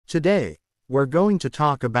Today, we're going to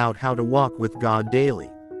talk about how to walk with God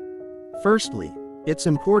daily. Firstly, it's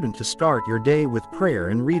important to start your day with prayer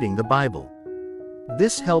and reading the Bible.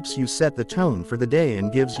 This helps you set the tone for the day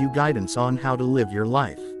and gives you guidance on how to live your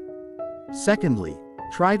life. Secondly,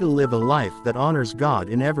 try to live a life that honors God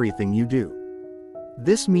in everything you do.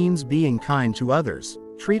 This means being kind to others,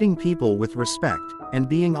 treating people with respect, and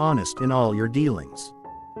being honest in all your dealings.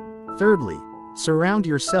 Thirdly, surround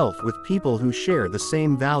yourself with people who share the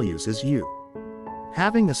same values as you.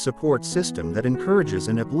 Having a support system that encourages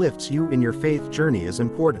and uplifts you in your faith journey is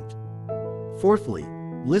important. Fourthly,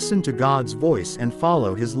 listen to God's voice and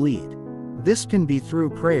follow His lead. This can be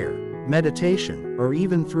through prayer, meditation, or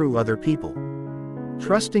even through other people.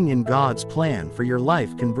 Trusting in God's plan for your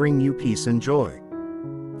life can bring you peace and joy.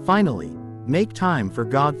 Finally, make time for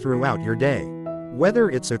God throughout your day. Whether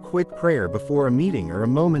it's a quick prayer before a meeting or a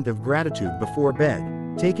moment of gratitude before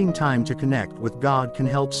bed, taking time to connect with God can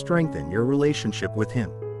help strengthen your relationship with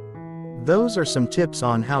Him. Those are some tips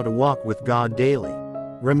on how to walk with God daily.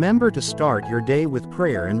 Remember to start your day with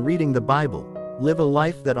prayer and reading the Bible, live a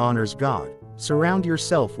life that honors God, surround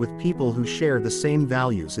yourself with people who share the same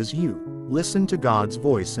values as you, listen to God's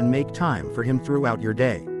voice and make time for Him throughout your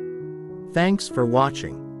day. Thanks for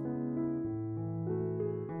watching.